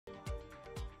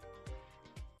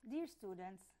Dear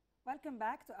students, welcome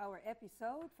back to our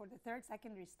episode for the third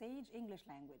secondary stage English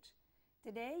language.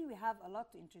 Today we have a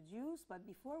lot to introduce, but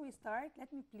before we start,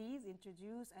 let me please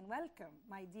introduce and welcome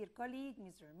my dear colleague,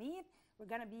 Ms. Jermeen. We're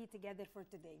going to be together for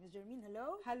today. Ms. Jermeen,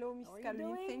 hello. Hello, Ms.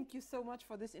 Caroline. Thank you so much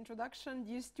for this introduction.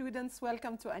 Dear students,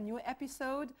 welcome to a new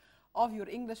episode of your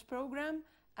English program,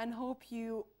 and hope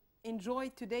you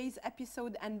enjoyed today's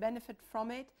episode and benefit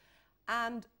from it.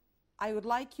 And I would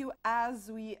like you, as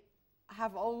we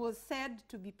have always said,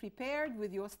 to be prepared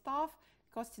with your stuff,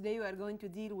 because today we are going to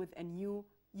deal with a new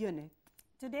unit.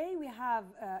 Today we have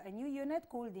a new unit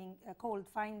called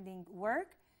Finding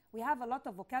Work. We have a lot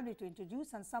of vocabulary to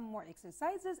introduce and some more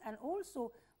exercises, and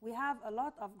also we have a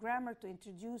lot of grammar to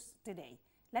introduce today.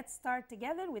 Let's start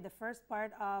together with the first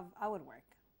part of our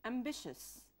work.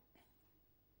 Ambitious.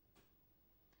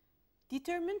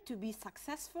 Determined to be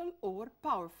successful or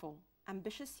powerful.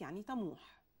 Ambitious يعني طموح.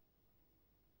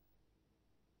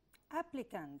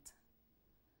 Applicant.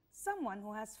 Someone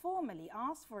who has formally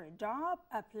asked for a job,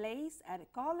 a place at a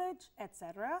college,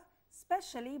 etc.,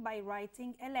 especially by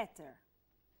writing a letter.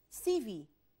 CV.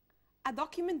 A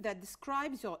document that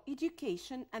describes your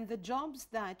education and the jobs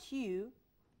that you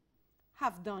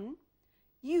have done,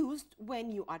 used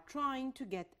when you are trying to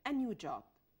get a new job.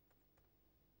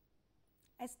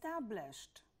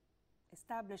 Established.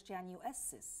 Established يعني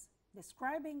يؤسس.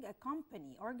 Describing a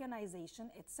company,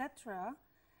 organization, etc.,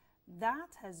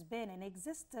 that has been in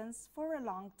existence for a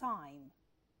long time.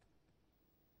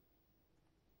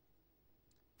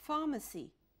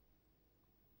 Pharmacy.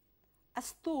 A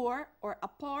store or a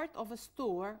part of a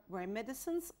store where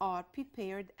medicines are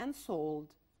prepared and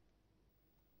sold.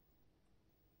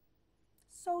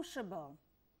 Sociable.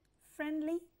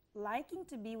 Friendly, liking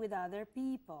to be with other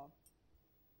people.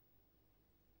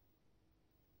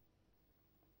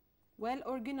 Well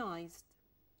organized.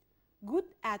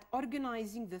 Good at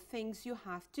organizing the things you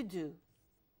have to do.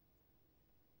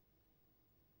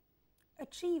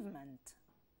 Achievement.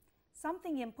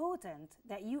 Something important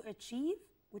that you achieve,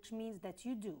 which means that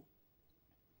you do.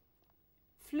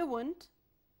 Fluent.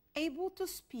 Able to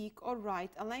speak or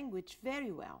write a language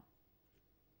very well.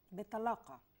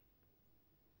 بطلاقة.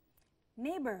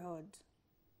 Neighborhood.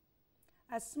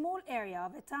 A small area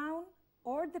of a town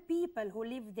or the people who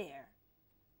live there.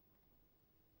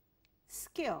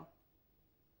 Skill.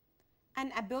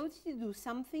 An ability to do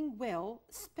something well,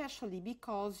 especially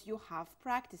because you have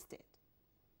practiced it.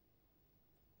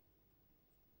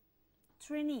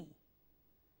 Trainee.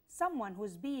 Someone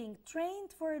who's being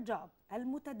trained for a job.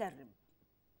 المتدرب.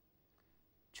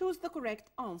 Choose the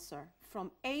correct answer from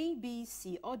A, B,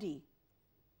 C, or D.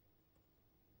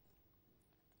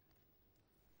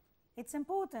 It's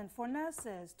important for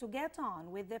nurses to get on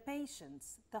with their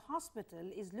patients. The hospital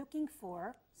is looking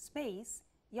for space,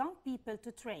 young people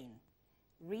to train.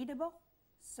 Readable,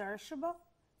 searchable,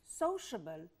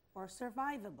 sociable, or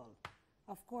survivable.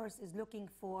 Of course, is looking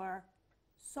for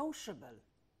sociable.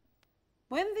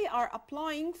 When they are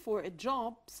applying for a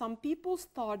job, some people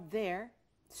start their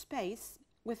space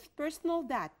with personal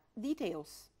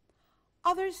details.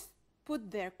 Others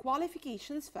put their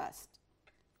qualifications first.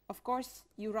 Of course,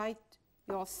 you write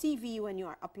your CV when you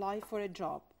are applying for a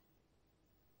job.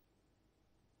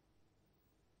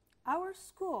 Our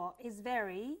school is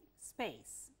very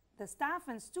space. The staff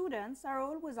and students are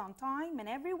always on time and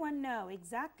everyone knows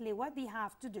exactly what they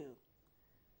have to do.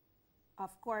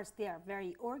 Of course, they are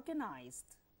very organized.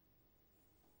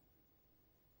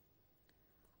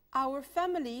 Our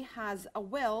family has a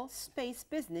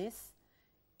well-spaced business.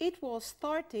 It was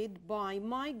started by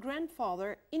my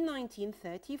grandfather in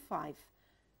 1935.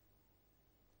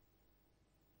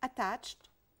 Attached,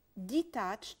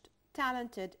 detached,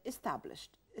 talented,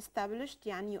 established. Established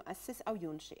يعني يؤسس أو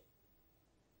ينشئ.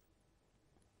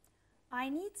 I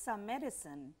need some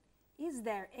medicine. Is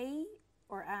there a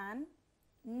or an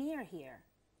near here?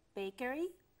 Bakery,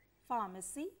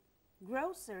 pharmacy,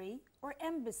 grocery, or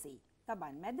embassy.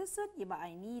 طبعا medicine يبقى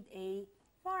I need a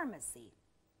pharmacy.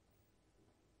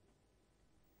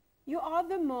 You are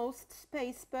the most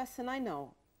spaced person I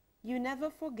know. You never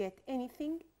forget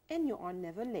anything and you are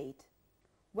never late.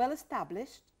 Well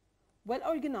established, well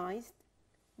organized,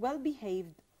 well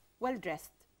behaved, well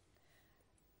dressed.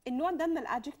 النوع ده من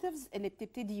الادجectives اللي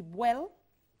بتبتدي ب well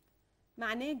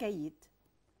معناه جيد.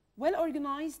 well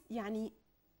organized يعني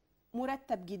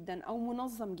مرتب جدا او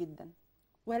منظم جدا.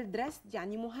 well dressed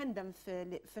يعني مهندم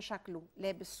في شكله،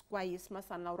 لابس كويس،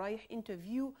 مثلا لو رايح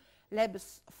interview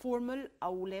لابس formal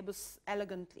او لابس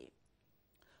elegantly.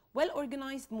 well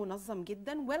organized منظم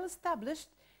جدا. well established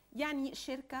يعني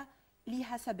شركة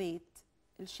ليها ثبات.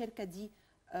 الشركة دي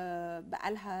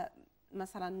بقالها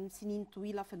مثلا سنين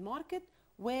طويلة في الماركت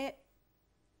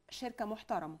وشركة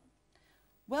محترمة.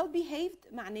 well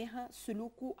behaved معناها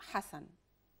سلوكه حسن،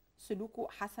 سلوكه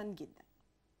حسن جدا.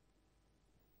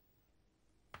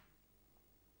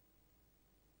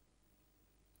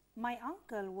 My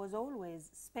uncle was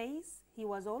always space, he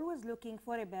was always looking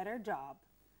for a better job.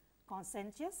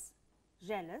 Conscientious,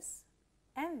 jealous,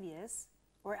 envious,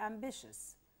 or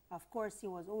ambitious. Of course he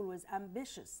was always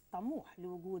ambitious, طموح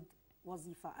لوجود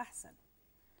وظيفة أحسن.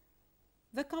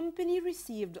 The company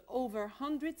received over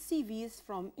 100 CVs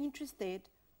from interested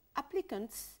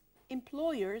applicants,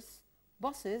 employers,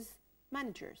 bosses,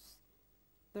 managers.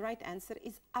 The right answer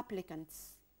is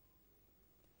applicants.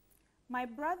 My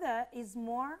brother is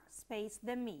more space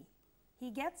than me.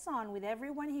 He gets on with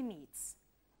everyone he meets.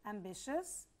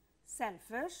 Ambitious,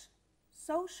 selfish,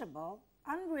 sociable,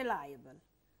 unreliable.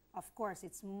 Of course,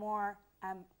 it's more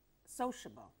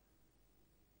sociable.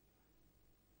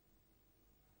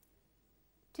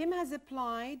 Tim has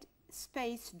applied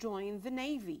space join the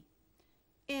Navy.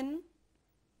 In,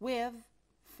 with,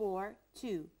 for,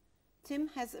 to. Tim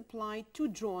has applied to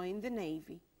join the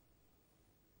Navy.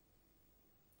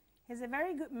 He's a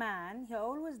very good man. He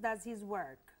always does his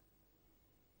work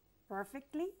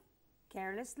perfectly,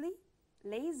 carelessly,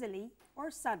 lazily, or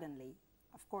suddenly.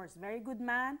 Of course, very good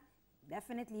man.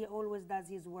 Definitely he always does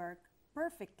his work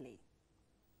perfectly.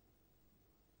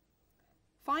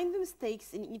 Find the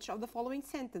mistakes in each of the following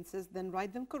sentences, then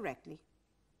write them correctly.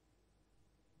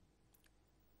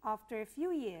 After a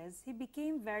few years, he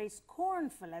became very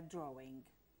scornful at drawing.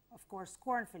 Of course,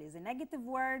 scornful is a negative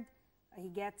word. He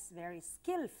gets very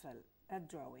skillful at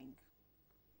drawing.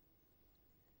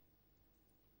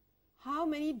 How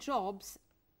many jobs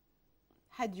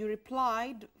had you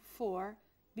replied for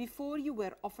before you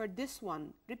were offered this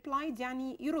one? Replied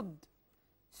يعني يرد.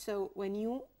 So when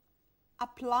you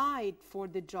applied for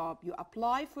the job, you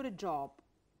apply for a job.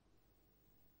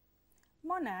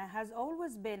 Mona has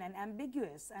always been an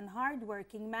ambiguous and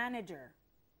hard-working manager.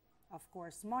 Of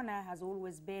course, Mona has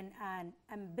always been an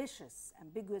ambitious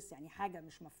يعني حاجة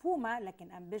مش مفهومة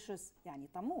لكن ambitious يعني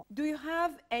طموح. Do you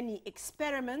have any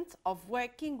experiment of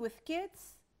working with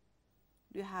kids?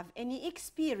 Do you have any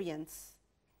experience?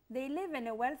 They live in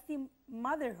a wealthy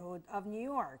motherhood of New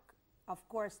York. Of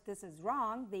course, this is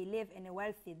wrong. They live in a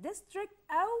wealthy district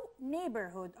أو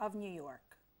neighborhood of New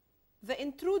York. The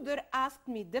intruder asked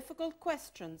me difficult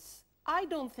questions. I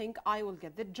don't think I will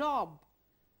get the job.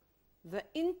 The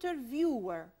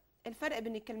interviewer. الفرق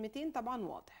بين الكلمتين طبعا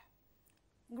واضح.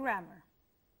 Grammar.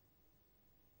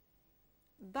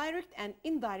 Direct and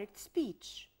indirect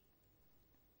speech.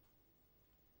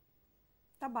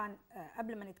 طبعا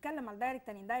قبل ما نتكلم على direct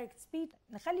and indirect speech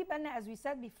نخلي بالنا as we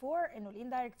said before انه ال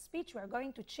indirect speech we are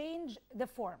going to change the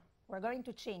form. we're going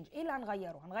to change. ايه اللي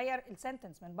هنغيره؟ هنغير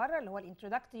السنتنس من بره اللي هو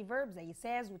الانترودكتوري فيرب زي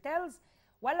says و tells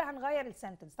ولا هنغير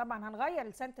السنتنس؟ طبعا هنغير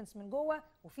السنتنس من جوه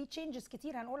وفي تشينجز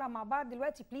كتير هنقولها مع بعض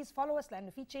دلوقتي. بليز فولو اس لانه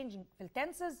في تشينجينج في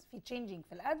التنسز، في تشينجينج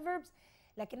في الادفيربس،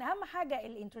 لكن اهم حاجه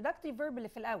الانترودكتوري فيرب اللي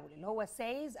في الاول اللي هو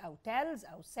says او tells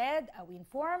او said او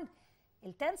informed.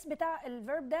 التنس بتاع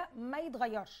الفيرب ده ما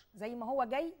يتغيرش زي ما هو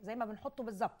جاي، زي ما بنحطه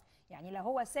بالظبط. يعني لو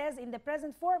هو says in the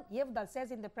present form يفضل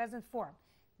says in the present form.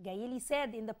 جاي لي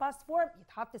said in the past form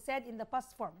يتحط said in the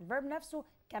past form. الفيرب نفسه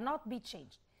cannot be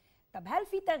changed. طب هل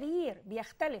في تغيير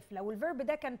بيختلف لو الفيرب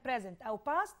ده كان present أو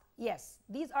past؟ Yes,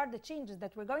 these are the changes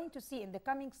that we're going to see in the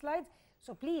coming slides.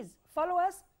 So please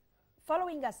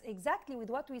following us exactly with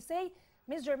what we say.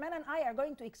 Ms. Germaine and I are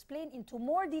going to explain into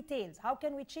more details how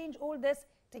can we change all this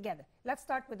together. Let's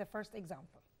start with the first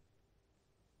example.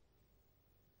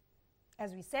 As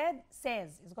we said, says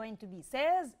is going to be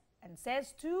says and says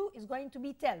to is going to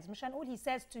be tells. مش هنقول he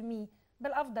says to me،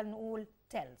 بالأفضل نقول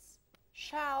tells.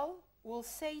 Shall will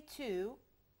say to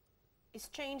is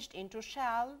changed into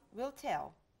shall will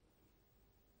tell.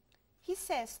 He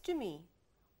says to me,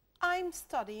 I'm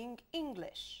studying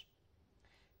English.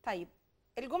 طيب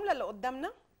الجملة اللي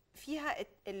قدامنا فيها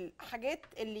الحاجات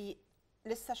اللي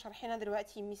لسه شرحنا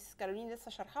دلوقتي، ميس كارولين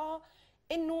لسه شرحها،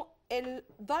 انه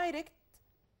الدايركت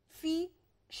في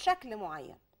شكل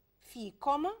معين، في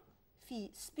كوما، في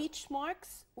سبيتش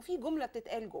ماركس، وفي جملة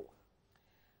بتتقال جوه.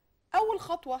 أول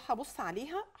خطوة هبص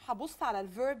عليها، هبص على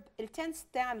الفيرب، التنس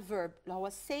بتاع الفيرب اللي هو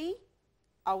say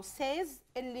أو says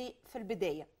اللي في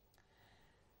البداية.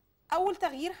 أول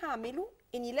تغيير هعمله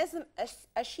إني لازم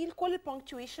أشيل كل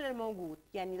البونكتويشن الموجود،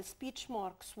 يعني السبيتش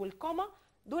ماركس والكوما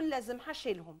دول لازم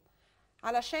هشيلهم،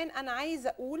 علشان أنا عايزة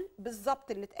أقول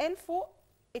بالظبط اللي اتقال فوق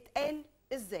اتقال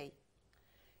إزاي.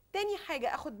 تاني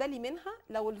حاجة أخد بالي منها،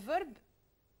 لو الفيرب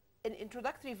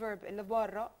الانترودكتوري فيرب اللي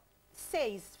بره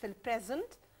says في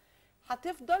البريزنت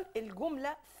هتفضل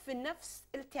الجملة في نفس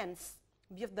التنس،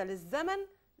 بيفضل الزمن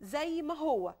زي ما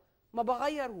هو، ما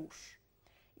بغيروش.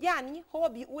 يعني هو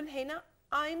بيقول هنا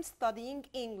I'm studying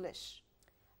English.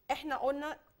 احنا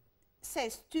قلنا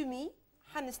says to me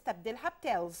هنستبدلها ب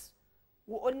tells،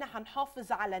 وقلنا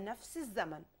هنحافظ على نفس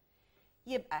الزمن.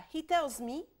 يبقى he tells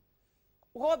me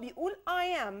وهو بيقول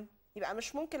I am، يبقى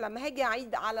مش ممكن لما هاجي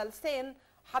اعيد على لسان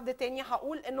حد تاني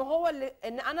هقول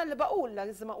ان انا اللي بقول،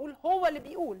 لازم اقول هو اللي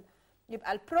بيقول.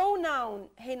 يبقى البروناون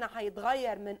هنا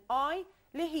هيتغير من I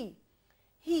ل he.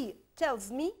 He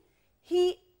tells me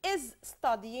he is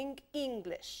studying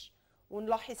English.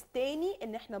 ونلاحظ تاني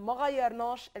ان احنا ما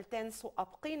غيرناش التنس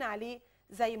وابقينا عليه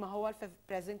زي ما هو في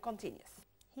present continuous.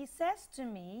 He says to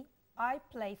me I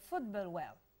play football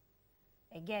well.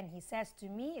 Again he says to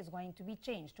me is going to be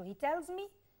changed to he tells me.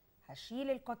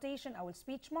 هشيل الquotation او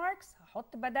speech marks،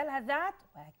 هحط بدلها that،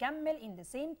 وهكمل in the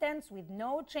same tense with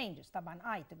no changes. طبعا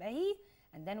I تبقى he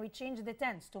and then we change the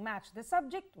tense to match the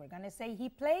subject. We're going to say he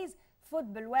plays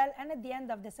football well, and at the end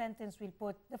of the sentence we'll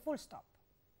put the full stop.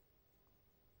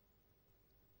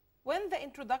 When the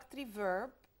introductory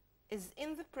verb is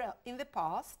in the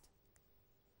past,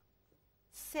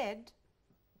 said,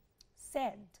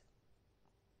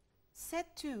 said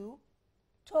to,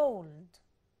 told.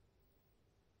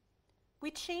 We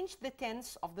change the tense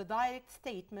of the direct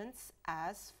statements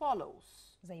as follows.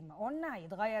 زي ما قلنا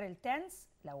هيتغير التنس،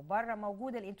 لو بره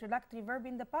موجود الانترودكتوري verb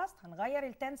in the past هنغير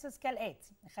التنسز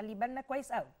كالآتي. نخلي بالنا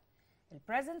كويس قوي. The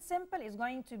present simple is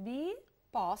going to be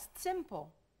past simple.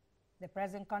 The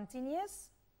present continuous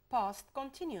past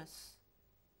continuous.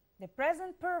 The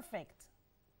present perfect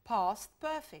past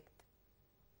perfect.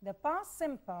 The past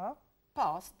simple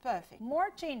past perfect. More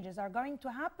changes are going to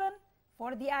happen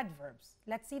for the adverbs.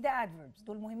 Let's see the adverbs.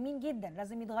 دول مهمين جدا،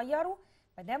 لازم يتغيروا.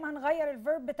 مادام هنغير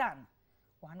الفيرب بتاعنا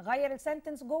وهنغير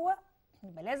السنتنس جوه،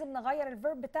 يبقى لازم نغير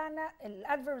الفيرب بتاعنا،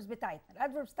 الادفيربس بتاعتنا.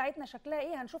 الادفيربس بتاعتنا شكلها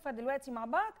ايه هنشوفها دلوقتي مع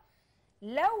بعض.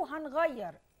 لو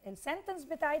هنغير السنتنس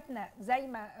بتاعتنا زي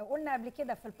ما قلنا قبل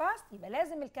كده في الباست، يبقى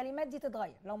لازم الكلمات دي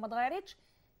تتغير. لو ما اتغيرتش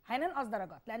هننقص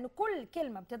درجات، لان كل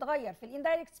كلمه بتتغير في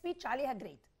الاندايركت سبيتش عليها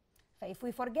جريد. فاف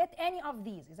وي forget any of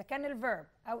these، اذا كان الفيرب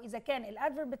او اذا كان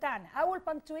الادفيرب بتاعنا او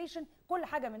البنكتويشن، كل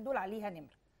حاجه من دول عليها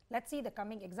نمره. Let's see the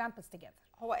coming examples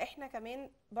together. هو احنا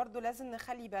كمان برضو لازم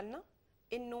نخلي بالنا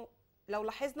انه لو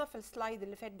لاحظنا في السلايد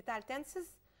اللي فات بتاع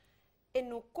التنسز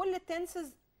انه كل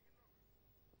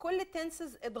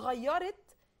التنسز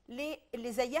اتغيرت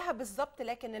اللي زيها بالظبط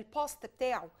لكن الباست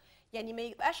بتاعه. يعني ما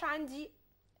يبقاش عندي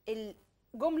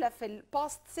الجمله في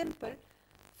الباست سيمبل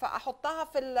فاحطها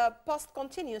في الباست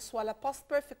كونتينيوس ولا باست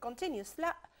بيرفكت كونتينيوس،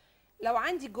 لا. لو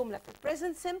عندي جمله في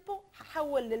البريزنت سيمبل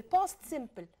هحول للباست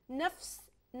سيمبل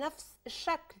نفس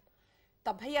الشكل.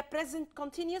 طب هي present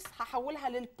continuous هحولها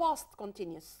للpast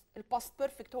continuous. الباست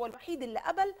بيرفكت هو الوحيد اللي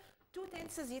قبل تو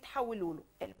tenses يتحولوا له.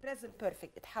 البريزنت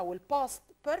بيرفكت اتحول past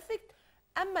بيرفكت،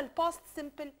 اما الباست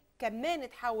سيمبل كمان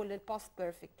اتحول للباست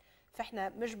بيرفكت. فاحنا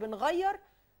مش بنغير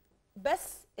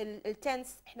بس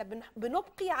التنس، احنا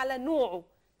بنبقي على نوعه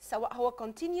سواء هو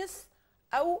continuous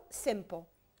او simple.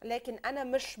 لكن انا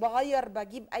مش بغير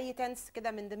بجيب اي تنس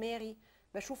كده من دماغي،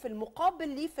 بشوف المقابل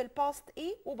ليه في الباست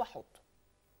ايه وبحطه.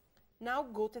 Now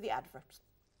go to the adverbs.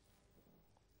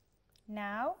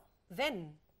 Now, then,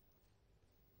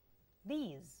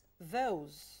 these,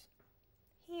 those,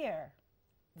 here,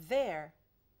 there,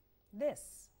 this,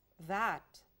 that,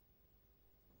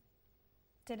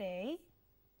 today,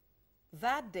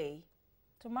 that day,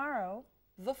 tomorrow,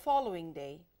 the following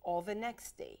day or the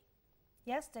next day,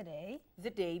 yesterday,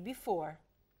 the day before,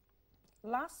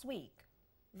 last week.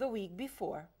 the week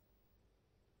before.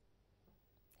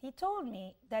 He told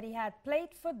me that he had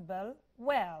played football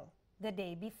well the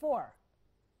day before.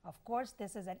 Of course,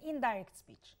 this is an indirect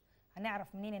speech.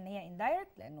 هنعرف منين ان هي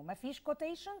indirect؟ لانه ما فيش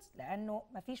quotations، لانه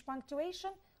ما فيش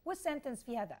punctuation، والsentence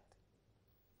فيها that.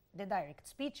 The direct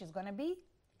speech is gonna be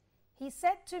he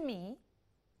said to me،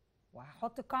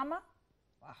 وهحط comma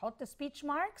وهحط speech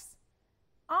marks،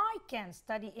 I can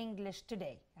study English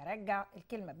today. هرجع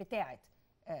الكلمة بتاعت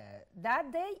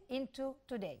that day into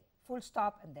today. Full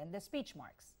stop and then the speech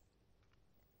marks.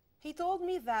 He told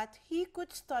me that he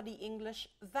could study English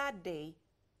that day.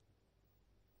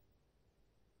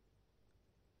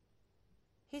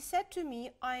 He said to me,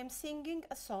 I am singing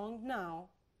a song now.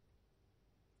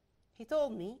 He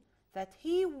told me that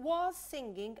he was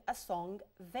singing a song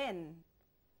then.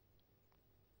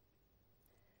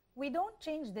 We don't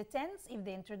change the tense if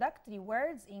the introductory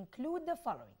words include the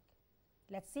following.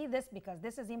 Let's see this because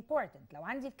this is important. لو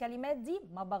عندي الكلمات دي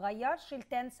ما بغيرش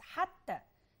التنس حتى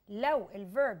لو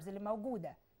الverbs اللي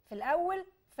موجودة في الأول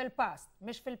في الباست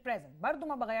مش في البريزنت، برضو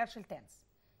ما بغيرش التنس.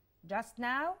 Just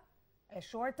now, a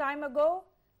short time ago,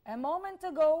 a moment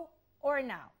ago, or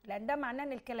now، لأن ده معناه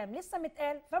إن الكلام لسه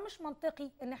متقال فمش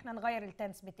منطقي إن احنا نغير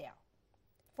التنس بتاعه.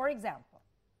 For example,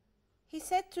 he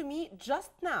said to me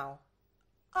just now,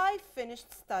 I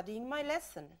finished studying my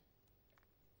lesson.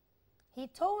 he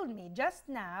told me just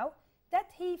now that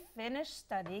he finished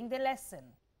studying the lesson.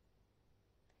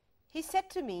 He said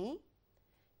to me,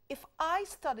 if I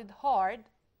studied hard,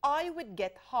 I would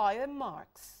get higher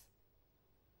marks.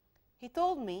 He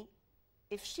told me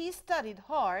if she studied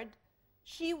hard,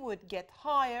 she would get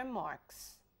higher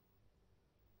marks.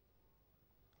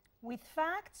 With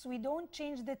facts we don't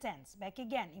change the tense. Back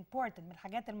again, important من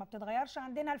الحاجات اللي ما بتتغيرش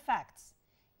عندنا الفاكتس.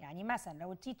 يعني مثلا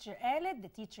لو التيتشر قالت the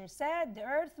teacher said the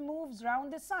earth moves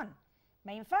round the sun،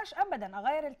 ما ينفعش ابدا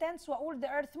اغير التنس واقول the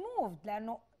earth moved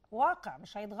لانه واقع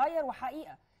مش هيتغير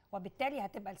وحقيقه، وبالتالي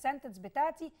هتبقى السنتنس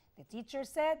بتاعتي the teacher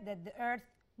said that the earth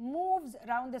moves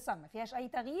around the sun، ما فيهاش اي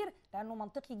تغيير لانه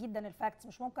منطقي جدا الفاكتس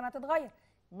مش ممكن هتتغير.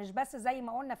 مش بس زي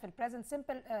ما قلنا في البريزنت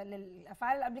سيمبل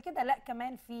للافعال اللي قبل كده، لا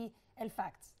كمان في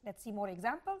الفاكتس. Let's see more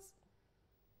examples.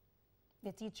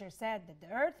 The teacher said that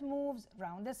the earth moves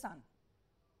around the sun.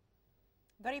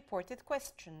 The reported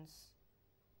questions.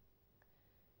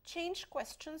 Change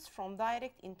questions from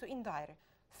direct into indirect.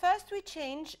 First we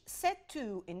change said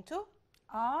to into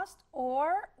asked or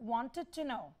wanted to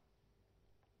know.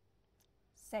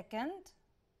 Second,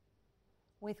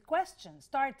 with questions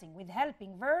starting with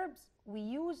helping verbs, we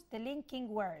use the linking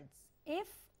words if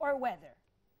or whether.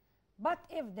 But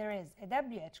if there is a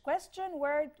WH question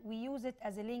word, we use it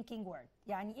as a linking word.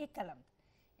 يعني ايه الكلام ده؟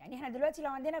 يعني احنا دلوقتي لو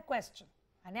عندنا question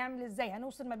هنعمل ازاي؟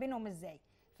 هنوصل ما بينهم ازاي؟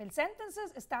 في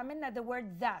السنتنسز استعملنا the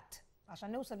word that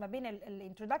عشان نوصل ما بين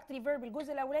الانترودكتوري فيرب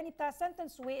الجزء الاولاني بتاع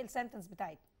السنتنس والسنتنس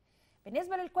بتاعتنا.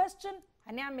 بالنسبه للكويستشن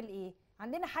هنعمل ايه؟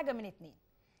 عندنا حاجه من اتنين.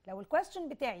 لو الكويستشن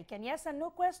بتاعي كان yes and no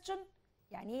question،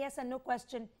 يعني ايه yes and no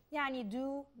question؟ يعني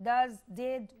do, does,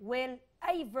 did, will،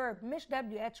 اي verb مش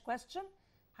WH question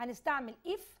هنستعمل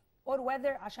if or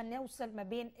whether عشان نوصل ما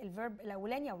بين الفيرب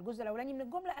الاولاني او الجزء الاولاني من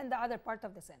الجمله and the other part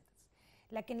of the sentence.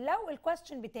 لكن لو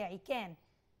الكويستشن بتاعي كان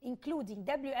including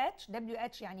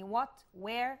WH يعني what,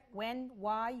 where, when,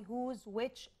 why, whose,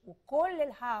 which، وكل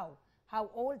ال how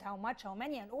old, how much, how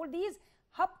many and all these،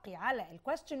 هبقي على ال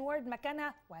question word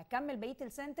مكانها وهكمل بقية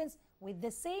السنتنس with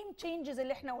the same changes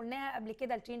اللي احنا قلناها قبل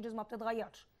كده. ال changes ما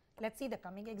بتتغيرش. Let's see the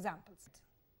coming examples.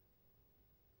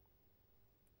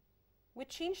 we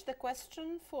change the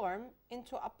question form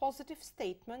into a positive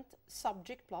statement,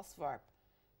 subject plus verb.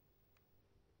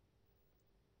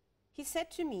 He said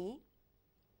to me,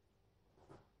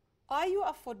 are you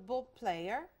a football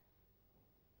player?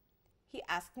 He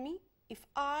asked me if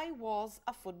I was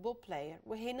a football player.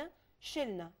 وهنا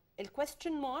شلنا ال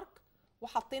question mark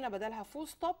وحطينا بدلها full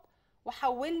stop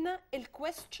وحولنا ال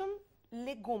question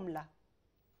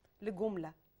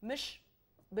لجملة مش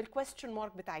بال question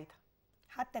mark بتاعتها.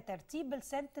 حتى ترتيب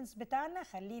السنتنس بتاعنا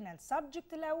خلينا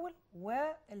السبجكت الاول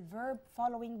والفيرب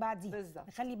following بعديه. بالظبط.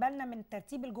 نخلي بالنا من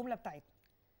ترتيب الجمله بتاعتنا.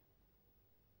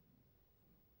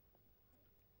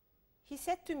 He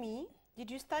said to me,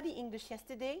 did you study English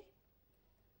yesterday?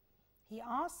 He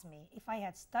asked me if I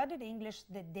had studied English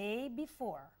the day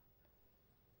before.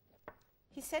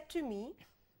 He said to me,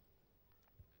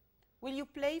 will you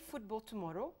play football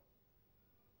tomorrow?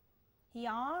 He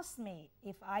asked me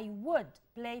if I would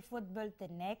play football the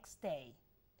next day.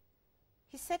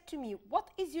 He said to me, what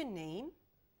is your name?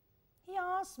 He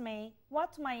asked me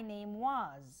what my name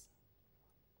was.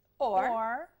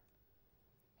 Or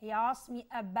he asked me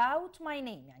about my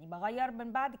name، يعني بغير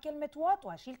من بعد كلمة what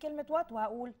وهشيل كلمة what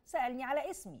وهقول سألني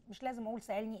على اسمي، مش لازم أقول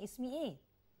سألني اسمي إيه.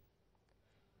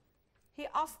 He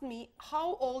asked me,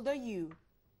 how old are you?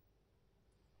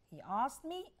 He asked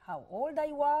me how old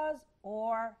I was,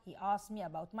 or he asked me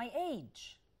about my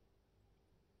age.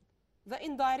 The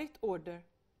indirect order.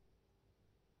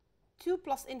 To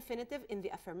plus infinitive in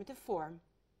the affirmative form.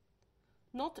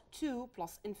 Not to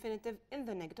plus infinitive in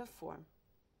the negative form.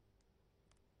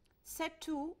 Said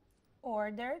to,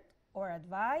 ordered or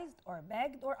advised or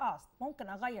begged or asked. ممكن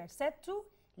أغير said to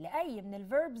لأي من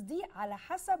الverbs دي على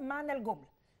حسب معنى الجملة.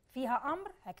 فيها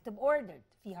أمر هكتب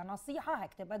ordered، فيها نصيحة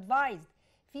هكتب advised،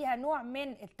 فيها نوع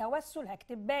من التوسل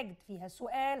هكتب begged، فيها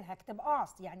سؤال هكتب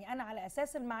asked. يعني أنا على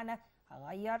أساس المعنى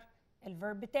هغير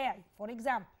الverb بتاعي. For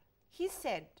example, he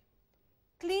said,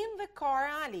 clean the car,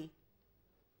 Ali.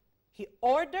 He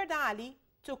ordered Ali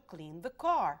to clean the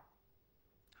car.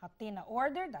 حطينا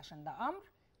ordered عشان ده أمر،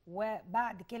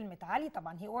 وبعد كلمة علي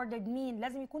طبعا he ordered مين؟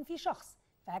 لازم يكون في شخص،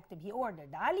 فهكتب he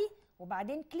ordered علي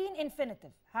وبعدين clean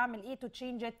infinitive. هعمل إيه to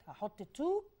change it؟ هحط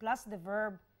to plus the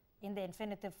verb in the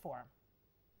infinitive form.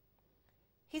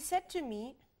 He said to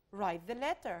me, write the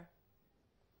letter.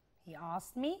 He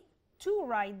asked me to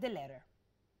write the letter.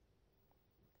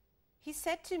 He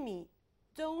said to me,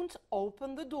 "Don't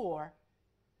open the door."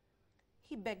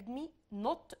 He begged me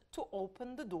not to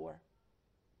open the door.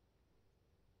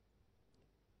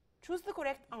 Choose the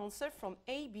correct answer from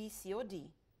A, B, C, or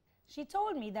D. She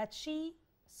told me that she,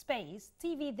 space,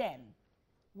 TV then,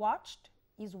 watched,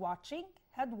 is watching,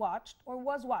 had watched, or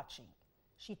was watching.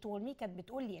 She told me كانت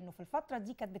بتقول لي إنه في الفترة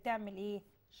دي كانت بتعمل إيه؟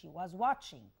 She was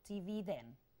watching TV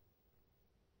then.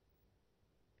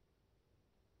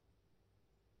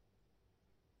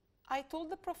 I told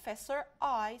the professor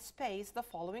I space the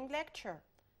following lecture.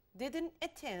 Didn't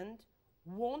attend,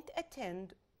 won't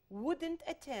attend, wouldn't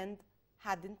attend,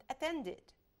 hadn't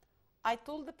attended. I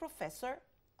told the professor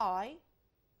I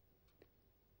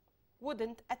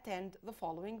wouldn't attend the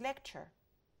following lecture.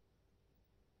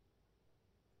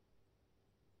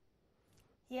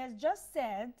 He has just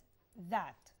said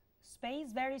that,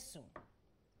 space, very soon.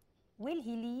 Will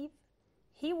he leave?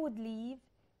 He would leave,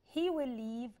 he will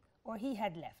leave, or he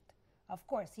had left. Of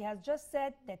course, he has just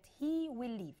said that he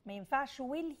will leave. ما ينفعش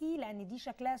will he لأن دي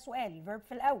شكلها سؤال verb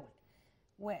في الأول.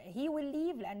 و he will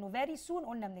leave لأنه very soon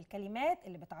قلنا من الكلمات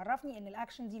اللي بتعرفني إن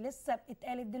الأكشن دي لسه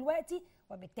اتقالت دلوقتي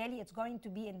وبالتالي it's going to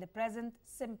be in the present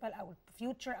simple أو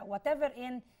future أو whatever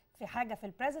in في حاجة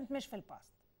في present مش في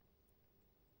past.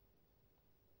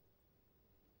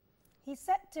 He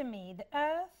said to me the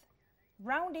earth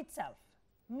round itself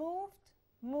moved,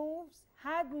 moves,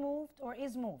 had moved or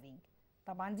is moving.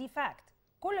 طبعا دي fact.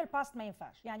 كل الباست ما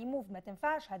ينفعش يعني moved ما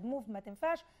تنفعش had moved ما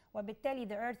تنفعش وبالتالي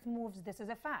the earth moves this is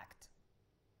a fact.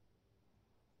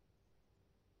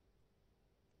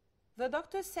 The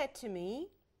doctor said to me,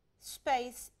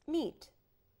 space, meat.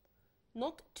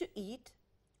 Not to eat,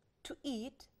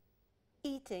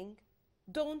 eating,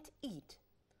 don't eat.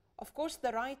 Of course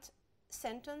the right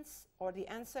sentence or the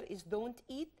answer is don't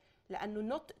eat لأنه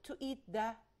not to eat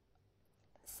ده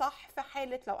صح في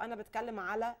حالة لو أنا بتكلم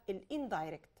على ال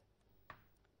indirect.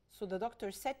 So the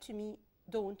doctor said to me,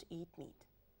 don't eat meat.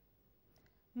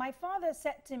 My father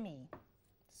said to me,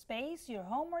 space, your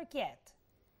homework yet.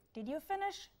 Did you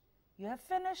finish? You have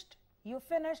finished, you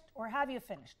finished, or have you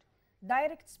finished?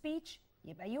 Direct speech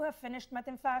يبقى you have finished ما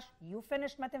تنفعش, you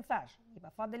finished ما تنفعش.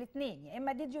 يبقى فاضل اتنين, يا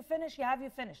إما did you finish, يا have you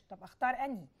finished. طب أختار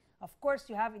أنهي? Of course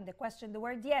you have in the question the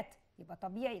word yet. يبقى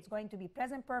طبيعي it's going to be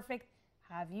present perfect.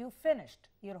 Have you finished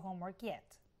your homework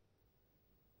yet?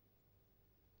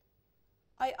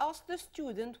 I asked the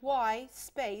student why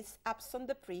space absent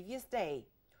the previous day.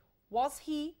 Was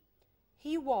he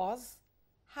was,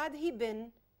 had he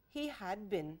been, he had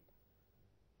been.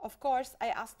 Of course, I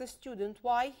asked the student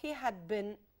why he had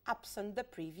been absent the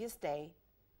previous day.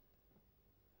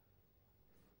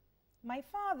 My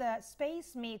father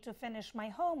spaced me to finish my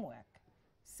homework.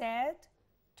 Said,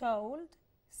 told,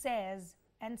 says,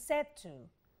 and said to.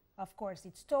 Of course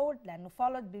it's told لأنه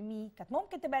followed بمي كانت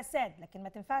ممكن تبقى said لكن ما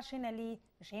تنفعش هنا ليه؟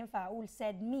 مش هينفع أقول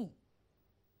said me.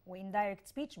 و indirect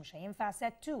speech مش هينفع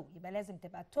said to يبقى لازم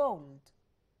تبقى told.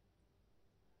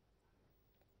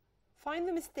 Find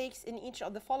the mistakes in each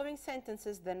of the following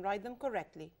sentences, then write them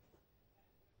correctly.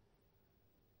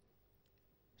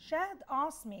 Shahd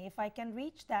asked me if I can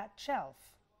reach that shelf.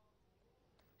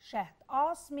 Shahd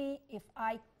asked me if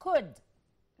I could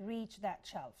reach that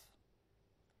shelf.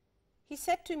 He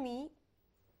said to me,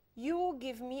 you will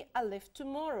give me a lift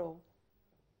tomorrow.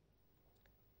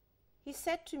 He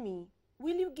said to me,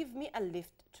 will you give me a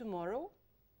lift tomorrow?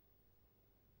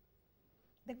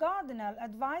 The gardener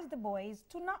advised the boys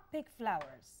to not pick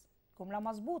flowers. جملة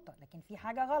مظبوطة لكن في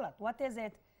حاجة غلط. What is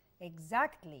it?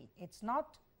 Exactly. It's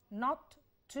not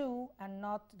to and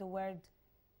not the word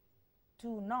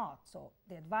to not. So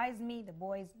they advised me, the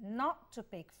boys, not to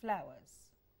pick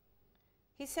flowers.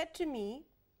 He said to me,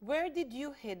 where did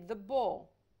you hide the ball?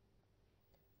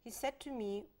 He said to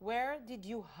me, where did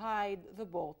you hide the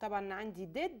ball? طبعا عندي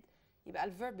did يبقى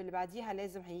الverb اللي بعديها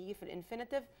لازم هيجي في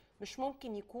الانفينيتيف مش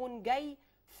ممكن يكون جاي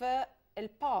في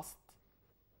الباست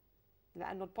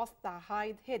لأنه الباست بتاع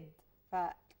hide hid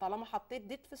فطالما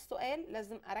حطيت did في السؤال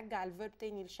لازم أرجع الverb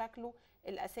تاني لشكله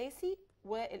الأساسي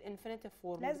والانفينيتيف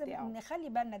فورم بتاعه. لازم نخلي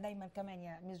بالنا دايما كمان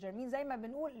يا مس جرمين زي ما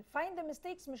بنقول find the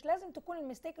mistakes مش لازم تكون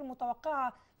الميستيك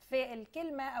المتوقعة في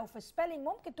الكلمة أو في spelling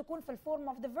ممكن تكون في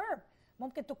الفورم of the verb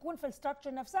ممكن تكون في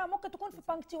الستراكشر نفسها ممكن تكون في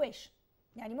punctuation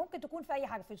يعني ممكن تكون في أي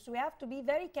حاجة so we have to be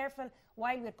very careful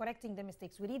while we're correcting the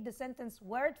mistakes. We read the sentence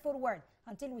word for word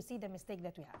until we see the mistake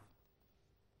that we have.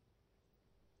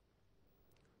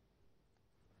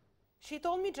 She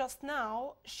told me just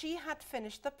now she had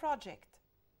finished the project.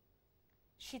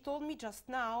 She told me just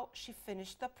now she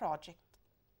finished the project.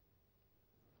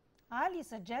 Ali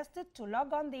suggested to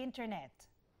log on the internet.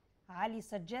 Ali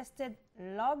suggested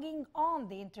logging on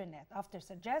the internet. After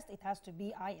suggest, it has to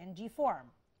be ing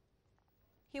form.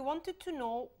 He wanted to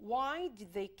know why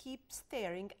did they keep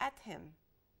staring at him.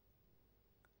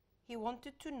 He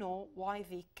wanted to know why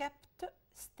they kept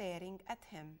staring at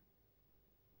him.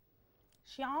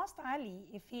 She asked Ali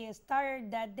if he is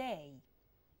tired that day.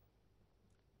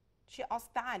 She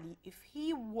asked Ali if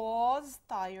he was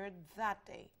tired that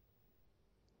day.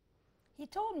 He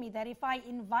told me that if I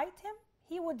invite him,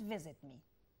 he would visit me.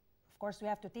 Of course, we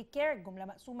have to take care. الجملة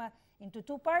مقسومة into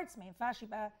two parts. ما ينفعش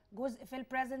يبقى جزء في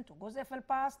present وجزء في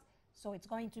past. So it's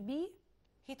going to be,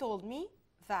 He told me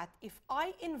that if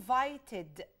I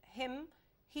invited him,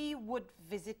 he would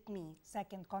visit me.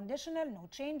 second conditional, no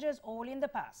changes, all in the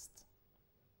past.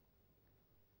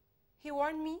 He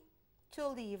warned me to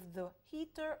leave the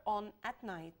heater on at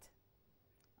night.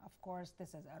 Of course,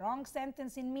 this is a wrong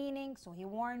sentence in meaning, so he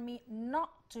warned me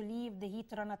not to leave the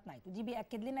heater on at night. ودي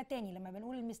بيأكد لنا تاني لما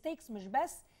بنقول الميستيكس مش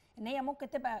بس إن هي ممكن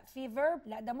تبقى في verb،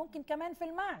 لا ده ممكن كمان في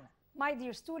المعنى. My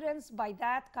dear students, by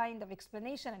that kind of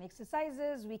explanation and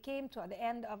exercises, we came to the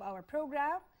end of our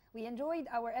program. We enjoyed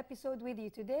our episode with you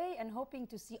today and hoping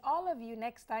to see all of you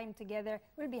next time together.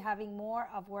 We'll be having more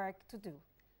of work to do.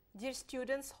 Dear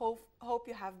students, hope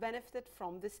you have benefited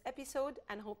from this episode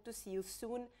and hope to see you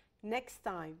soon next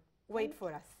time. Wait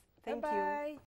for us. Thank you. Bye-bye.